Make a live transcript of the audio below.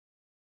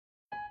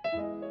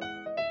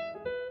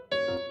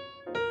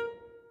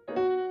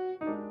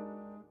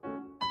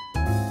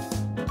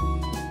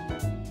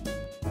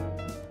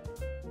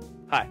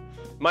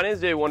My name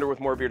is Dave Wonder with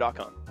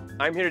MoreBeer.com.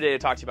 I'm here today to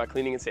talk to you about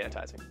cleaning and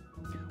sanitizing.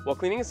 While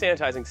cleaning and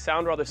sanitizing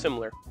sound rather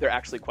similar, they're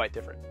actually quite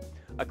different.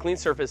 A clean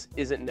surface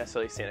isn't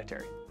necessarily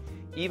sanitary.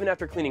 Even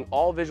after cleaning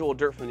all visual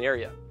dirt from the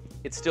area,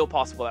 it's still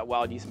possible that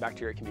wild yeast and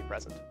bacteria can be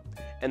present.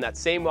 And that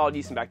same wild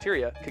yeast and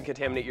bacteria can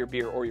contaminate your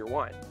beer or your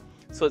wine.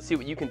 So let's see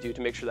what you can do to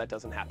make sure that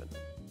doesn't happen.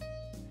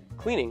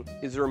 Cleaning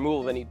is the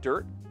removal of any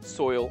dirt,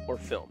 soil, or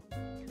film.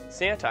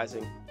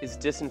 Sanitizing is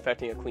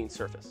disinfecting a clean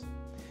surface.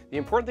 The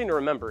important thing to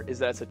remember is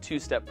that it's a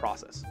two-step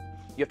process.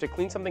 You have to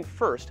clean something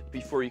first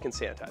before you can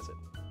sanitize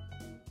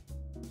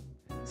it.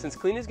 Since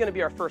cleaning is going to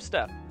be our first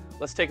step,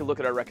 let's take a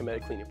look at our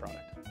recommended cleaning product.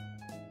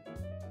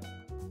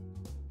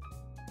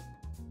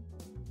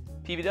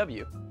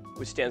 PBW,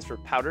 which stands for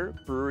Powder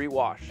Brewery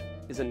Wash,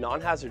 is a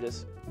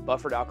non-hazardous,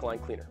 buffered alkaline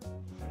cleaner.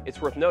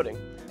 It's worth noting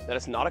that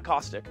it's not a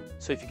caustic,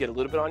 so if you get a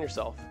little bit on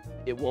yourself,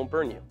 it won't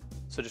burn you.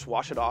 So just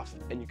wash it off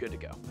and you're good to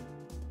go.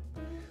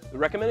 The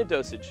recommended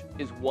dosage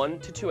is 1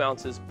 to 2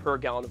 ounces per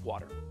gallon of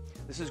water.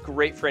 This is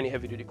great for any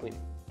heavy-duty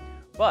cleaning.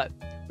 But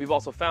we've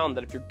also found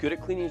that if you're good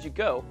at cleaning as you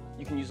go,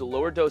 you can use a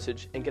lower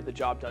dosage and get the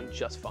job done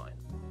just fine.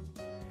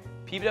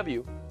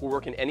 PBW will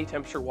work in any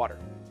temperature water,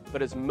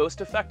 but is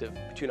most effective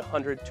between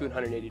 100 to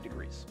 180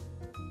 degrees.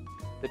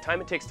 The time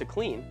it takes to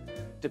clean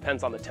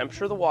depends on the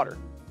temperature of the water,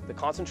 the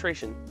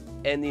concentration,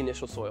 and the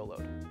initial soil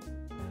load.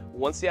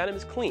 Once the item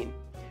is clean,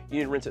 you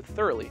need to rinse it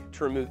thoroughly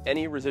to remove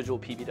any residual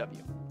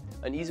PBW.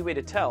 An easy way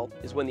to tell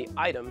is when the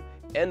item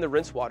and the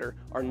rinse water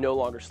are no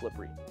longer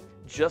slippery,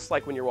 just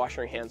like when you're washing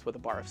your hands with a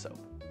bar of soap.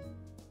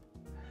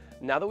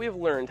 Now that we have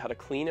learned how to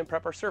clean and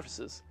prep our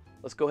surfaces,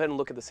 let's go ahead and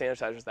look at the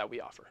sanitizers that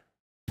we offer.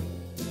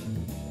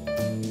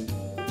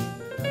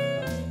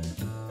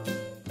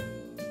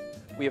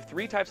 We have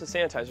 3 types of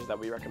sanitizers that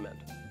we recommend.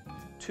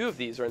 2 of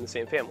these are in the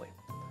same family,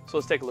 so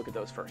let's take a look at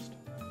those first.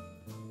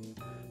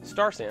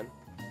 StarSan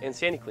and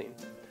Sani Clean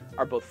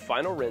are both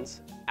final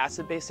rinse,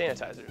 acid-based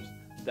sanitizers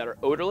that are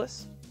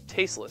odorless,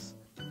 tasteless,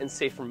 and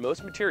safe for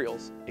most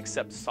materials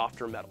except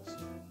softer metals.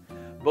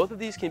 Both of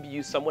these can be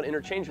used somewhat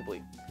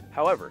interchangeably.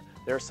 However,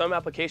 there are some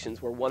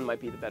applications where one might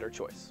be the better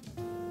choice.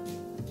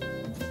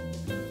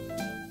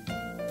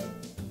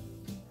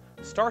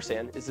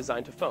 StarSan is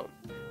designed to foam,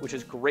 which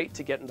is great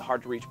to get into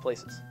hard-to-reach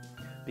places,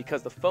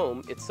 because the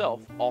foam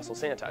itself also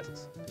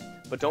sanitizes.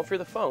 But don't fear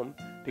the foam,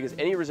 because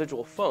any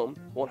residual foam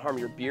won't harm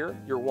your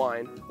beer, your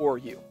wine, or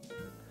you.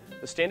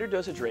 The standard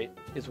dosage rate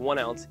is 1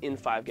 ounce in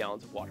 5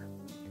 gallons of water,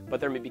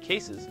 but there may be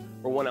cases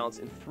where 1 ounce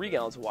in 3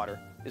 gallons of water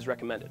is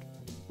recommended.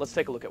 Let's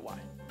take a look at why.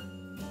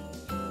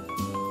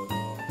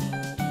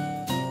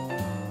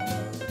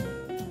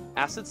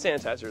 Acid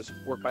sanitizers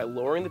work by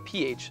lowering the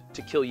pH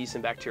to kill yeast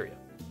and bacteria.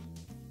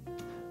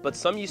 But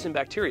some yeast and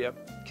bacteria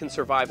can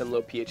survive in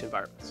low pH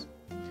environments.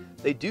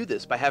 They do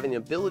this by having the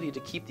ability to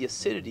keep the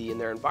acidity in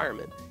their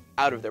environment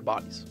out of their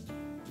bodies.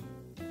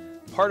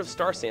 Part of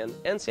StarSan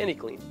and Sani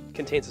Clean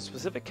contains a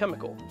specific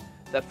chemical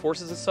that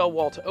forces the cell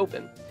wall to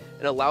open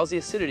and allows the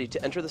acidity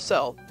to enter the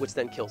cell, which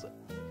then kills it.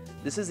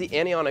 This is the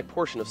anionic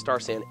portion of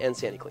StarSan and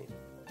Sani Clean.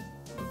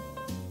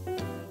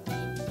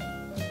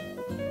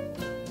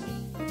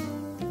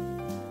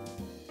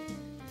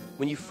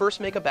 When you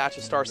first make a batch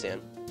of StarSan,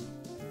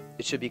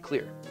 it should be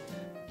clear.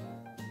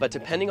 But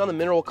depending on the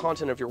mineral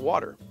content of your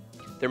water,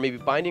 there may be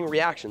binding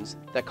reactions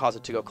that cause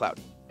it to go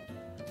cloudy.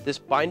 This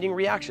binding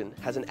reaction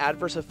has an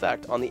adverse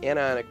effect on the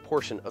anionic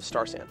portion of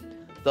StarSan,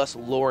 thus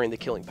lowering the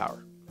killing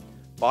power.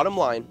 Bottom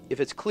line, if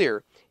it's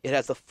clear, it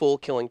has the full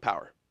killing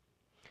power.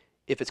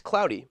 If it's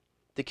cloudy,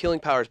 the killing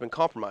power has been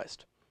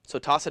compromised, so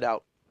toss it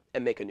out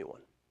and make a new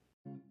one.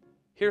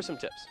 Here are some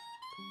tips.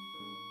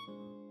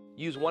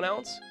 Use 1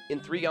 ounce in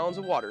 3 gallons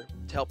of water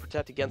to help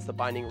protect against the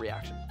binding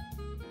reaction.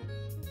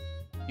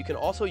 You can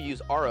also use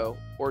RO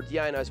or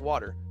deionized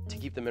water to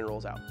keep the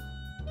minerals out.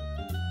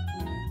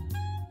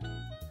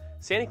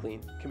 Sani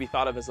Clean can be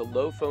thought of as a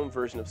low foam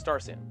version of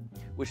StarSan,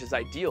 which is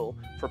ideal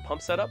for pump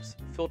setups,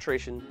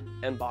 filtration,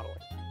 and bottling.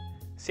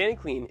 Sani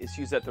Clean is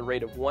used at the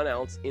rate of 1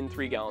 ounce in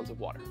 3 gallons of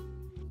water.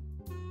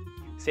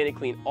 Sani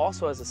Clean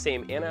also has the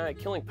same anionic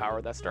killing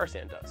power that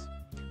StarSan does,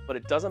 but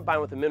it doesn't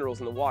bind with the minerals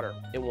in the water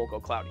and won't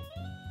go cloudy.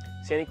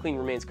 Sani Clean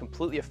remains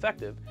completely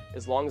effective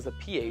as long as the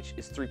pH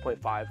is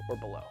 3.5 or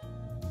below.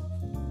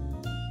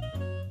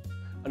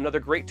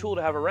 Another great tool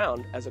to have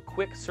around as a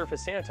quick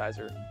surface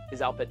sanitizer is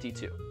Alpet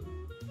D2.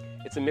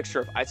 It's a mixture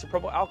of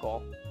isopropyl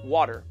alcohol,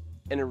 water,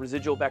 and a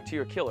residual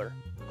bacteria killer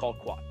called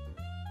Quat.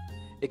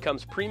 It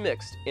comes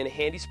pre-mixed in a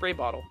handy spray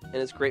bottle and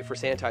is great for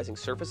sanitizing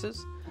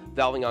surfaces,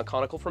 valving on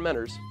conical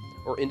fermenters,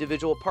 or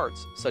individual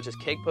parts such as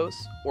keg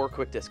posts or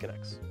quick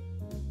disconnects.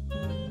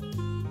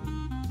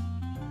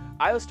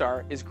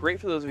 IOStar is great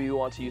for those of you who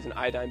want to use an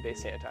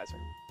iodine-based sanitizer.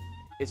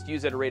 It's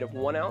used at a rate of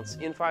 1 ounce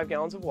in 5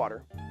 gallons of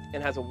water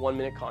and has a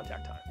 1-minute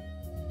contact time.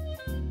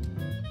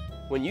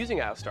 When using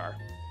IOStar,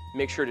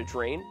 make sure to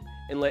drain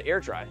and let air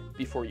dry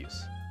before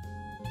use.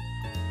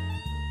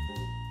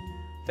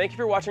 Thank you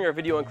for watching our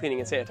video on cleaning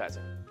and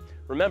sanitizing.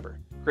 Remember,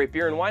 great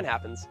beer and wine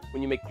happens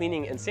when you make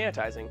cleaning and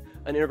sanitizing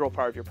an integral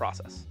part of your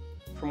process.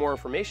 For more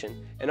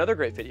information and other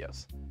great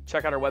videos,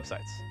 check out our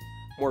websites,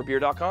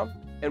 morebeer.com,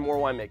 and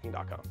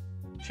morewinemaking.com.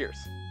 Cheers.